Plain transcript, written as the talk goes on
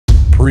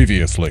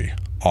Previously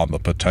on the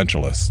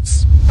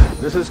Potentialists.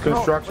 This is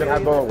construction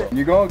at BOWA.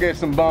 You're gonna get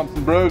some bumps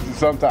and bruises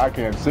sometimes I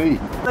can't see.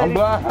 I'm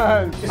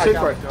blind. Sit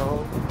right.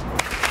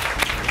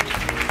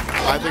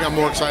 I think I'm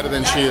more excited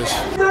than she is.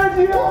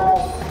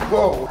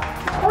 Whoa.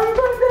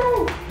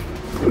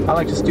 I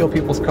like to steal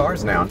people's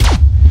cars now.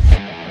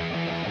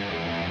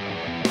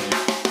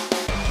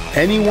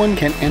 Anyone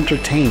can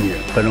entertain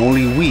you, but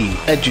only we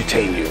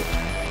edutain you.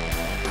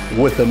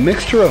 With a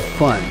mixture of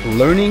fun,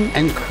 learning,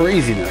 and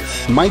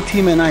craziness, my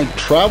team and I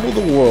travel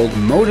the world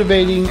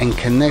motivating and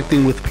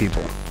connecting with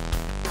people.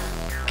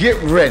 Get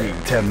ready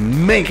to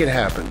make it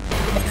happen.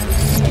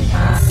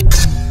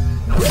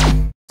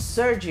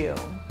 Sergio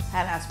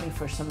had asked me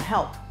for some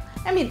help.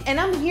 And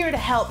I'm here to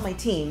help my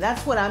team.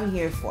 That's what I'm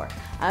here for.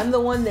 I'm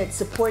the one that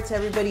supports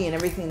everybody and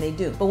everything they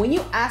do. But when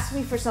you ask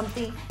me for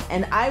something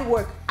and I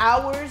work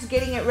hours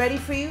getting it ready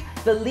for you,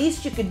 the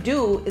least you could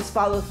do is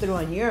follow through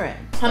on your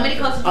end. How many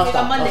calls did you make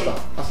on Monday?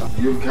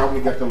 You helped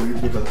me get the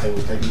lead because it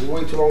was taking me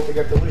way too long to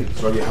get the lead.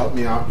 So you helped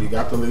me out, you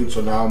got the lead,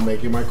 so now I'm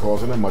making my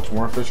calls in a much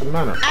more efficient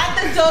manner.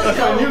 At the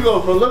dojo. You go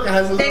for look at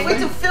has a They went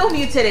to film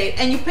you today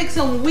and you picked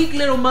some weak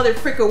little mother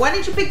fricker. Why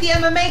didn't you pick the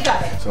MMA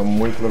guy? Some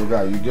weak little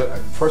guy. You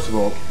just, first of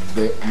all,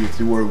 if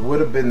you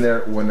would have been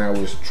there when I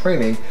was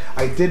training,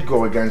 I did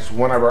go against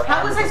one of our.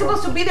 How was I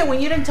supposed to be there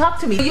when you didn't talk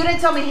to me? You didn't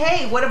tell me,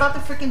 hey, what about the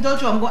freaking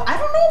dojo? I'm going, I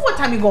don't know what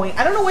time you're going.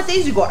 I don't know what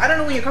days you go. I don't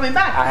know when you're coming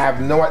back. I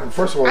have no idea.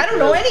 First of all, I don't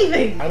know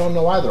anything. I don't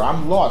know either.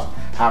 I'm lost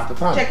half the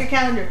time. Check your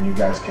calendar. You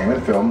guys came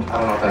and filmed. I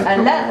don't know if that's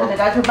and left, and the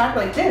guys were back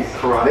like this.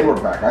 They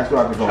were back. I still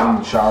have to go home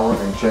and shower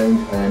and change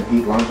and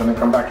eat lunch and then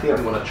come back here.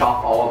 You want to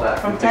chop all of that?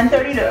 From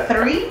 10:30 to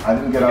 3? I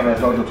didn't get out of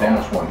the dojo till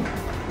almost 1.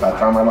 By the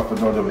time I left the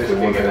dojo, it was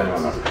 1 p.m.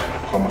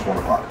 It's almost 1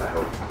 o'clock.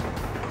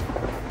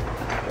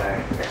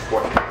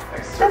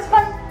 That's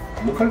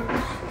fine. Okay.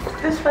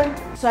 That's fine.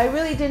 So I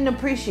really didn't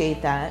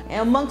appreciate that,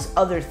 and amongst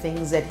other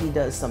things that he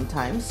does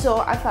sometimes. So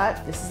I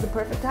thought this is the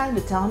perfect time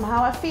to tell him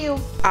how I feel.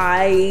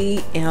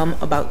 I am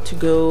about to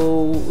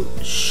go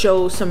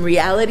show some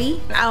reality.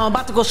 I'm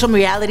about to go show some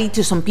reality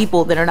to some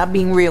people that are not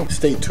being real.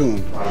 Stay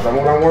tuned. What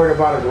I'm worried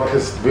about is what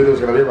this video is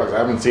going to be because I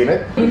haven't seen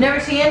it. You never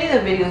see any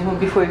of the videos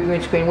before you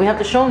green screen. We have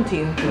to show them to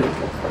you.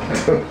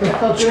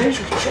 Oh, good.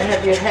 They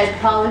have your head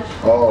polished.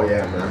 Oh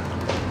yeah, man.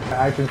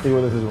 I can see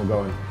where this is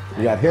going.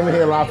 You got him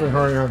here laughing,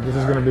 her. This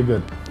is going to be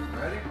good.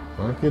 Ready?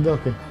 Okay,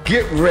 okay.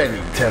 Get ready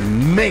to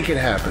make it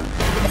happen.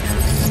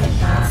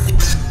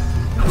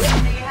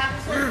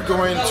 We're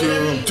going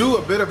to do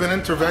a bit of an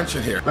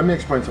intervention here. Let me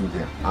explain something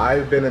here.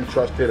 I've been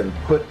entrusted and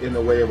put in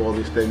the way of all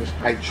these things.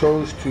 I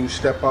chose to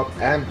step up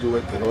and do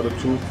it in order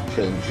to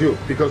change you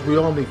because we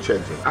all need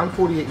changing. I'm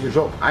 48 years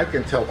old. I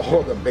can tell all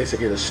of them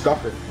basically to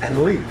stuff it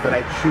and leave, but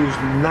I choose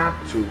not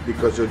to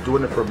because they're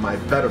doing it for my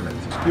betterment.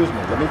 Excuse me,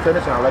 let me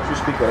finish and I'll let you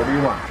speak whatever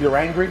you want. If you're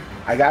angry,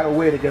 I got a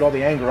way to get all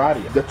the anger out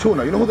of you. The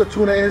tuna, you know who the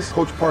tuna is?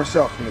 Coach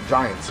Parcells from the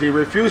Giants. He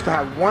refused to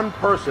have one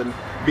person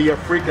be a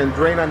freaking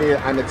drain on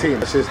the team.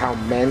 This is how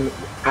men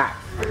act.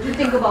 What do you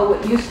think about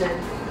what you said?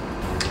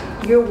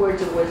 Your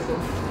words of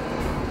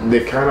wisdom.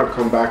 They kind of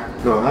come back,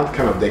 no, not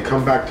kind of, they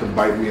come back to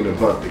bite me in the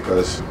butt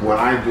because when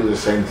I do the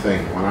same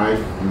thing, when I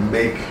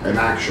make an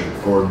action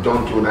or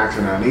don't do an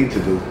action I need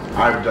to do,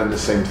 I've done the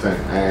same thing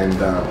and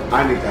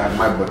I need to have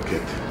my butt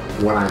kicked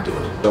when I do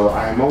it. So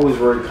I'm always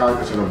very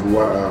cognizant of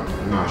what,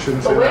 no, I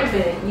shouldn't say that. But wait a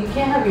minute, you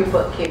can't have your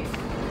butt kicked.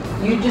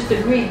 You just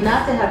agreed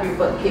not to have your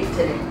butt kicked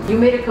today. You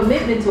made a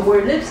commitment to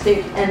wear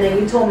lipstick and then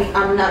you told me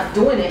I'm not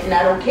doing it and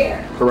I don't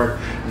care. Correct,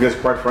 because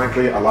quite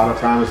frankly, a lot of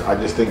times I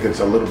just think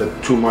it's a little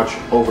bit too much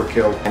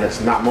overkill and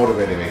it's not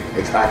motivating me.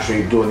 It's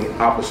actually doing the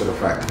opposite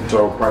effect.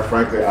 So quite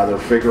frankly, either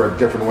figure a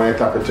different way at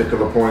that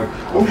particular point.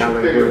 Who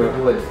should figure it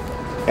would?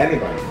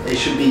 Anybody. It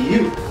should be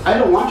you. I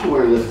don't want you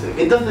wearing lipstick.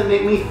 It doesn't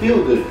make me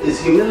feel good.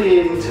 It's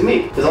humiliating to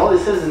me. Because all it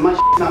says is my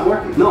shit's not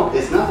working. No,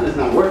 it's not that it's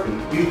not working.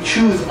 You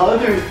choose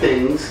other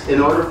things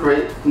in order for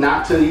it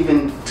not to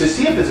even, to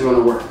see if it's going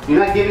to work. You're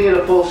not giving it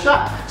a full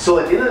shot. So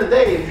at the end of the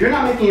day, if you're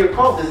not making your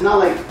calls, it's not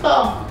like,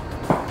 oh,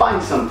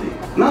 find something.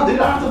 No, dude,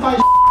 I don't have to find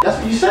shit. That's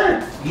what you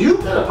said. You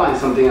gotta find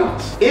something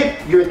else.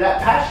 If you're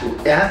that passionate,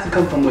 it has to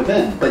come from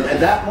within. But at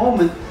that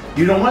moment,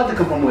 you don't want it to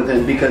come from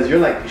within because you're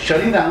like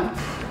shutting down.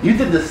 You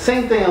did the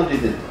same thing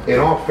LG did. In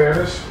all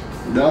fairness?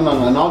 No,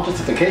 no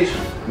justification.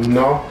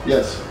 No.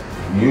 Yes.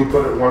 You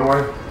put it one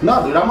way?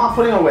 No, dude, I'm not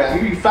putting it away. I'm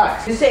giving you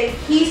facts. You say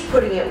he's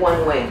putting it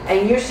one way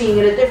and you're seeing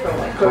it a different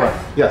way, correct?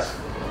 Yes.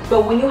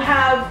 But when you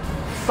have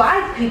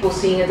 5 people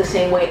seeing it the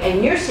same way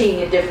and you're seeing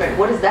it different,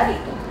 what does that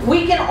equal?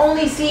 We can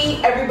only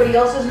see everybody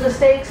else's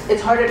mistakes.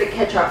 It's harder to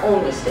catch our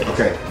own mistakes.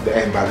 Okay,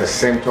 and by the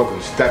same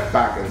token, step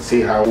back and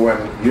see how when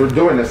you're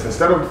doing this,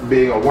 instead of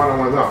being a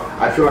one-on-one, no,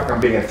 I feel like I'm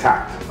being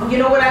attacked. You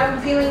know what I'm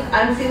feeling?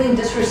 I'm feeling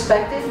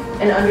disrespected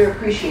and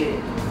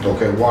underappreciated.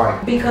 Okay,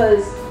 why?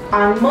 Because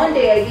on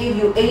Monday I gave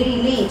you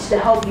 80 leads to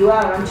help you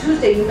out. On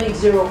Tuesday you made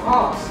 0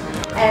 calls.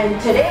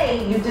 And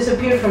today, you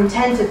disappeared from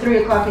 10 to 3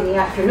 o'clock in the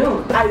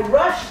afternoon. I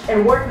rushed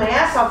and worked my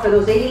ass off for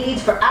those 80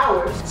 leads for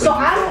hours. So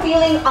I'm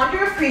feeling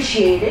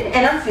underappreciated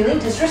and I'm feeling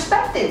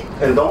disrespected.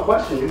 And don't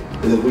question you.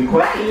 Because if we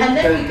question you, and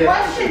then we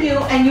question you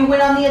and you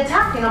went on the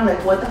attack and I'm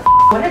like, what the f***?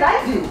 What did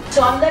I do?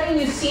 So I'm letting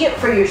you see it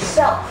for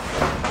yourself.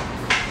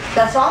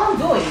 That's all I'm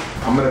doing.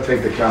 I'm gonna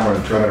take the camera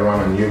and turn it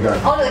around on you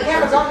guys. Oh, no, the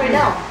camera's on right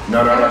now.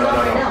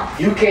 No.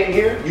 You came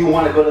here, you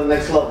want to go to the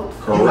next level.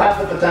 Correct. You have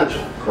the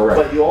potential. Correct.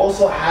 But you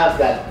also have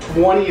that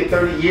 20 or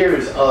 30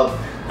 years of,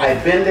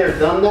 I've been there,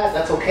 done that,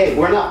 that's okay.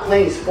 We're not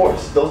playing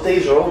sports. Those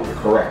days are over.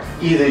 Correct.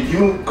 Either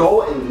you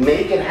go and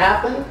make it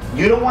happen,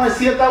 you don't want to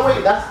see it that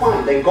way, that's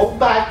fine. Then go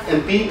back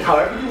and be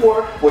however you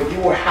were when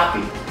you were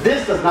happy.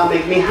 This does not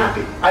make me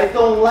happy. I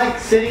don't like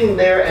sitting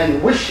there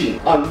and wishing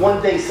on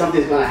one day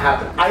something's gonna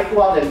happen. I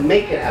go out and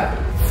make it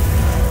happen.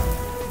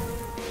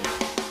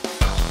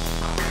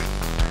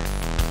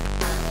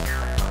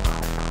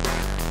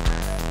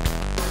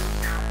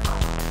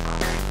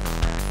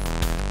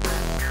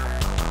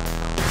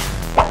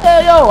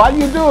 Hey yo, how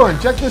you doing?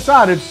 Check this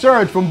out, it's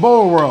Serge from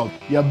BOWAworld.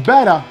 You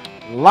better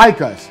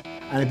like us.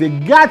 And if you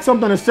got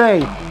something to say,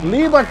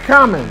 leave a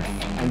comment.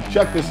 And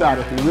check this out,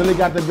 if you really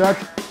got the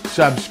guts,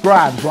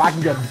 subscribe so I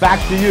can get back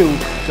to you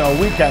so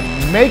we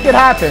can make it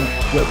happen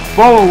with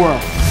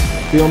BOWAworld.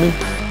 Feel me?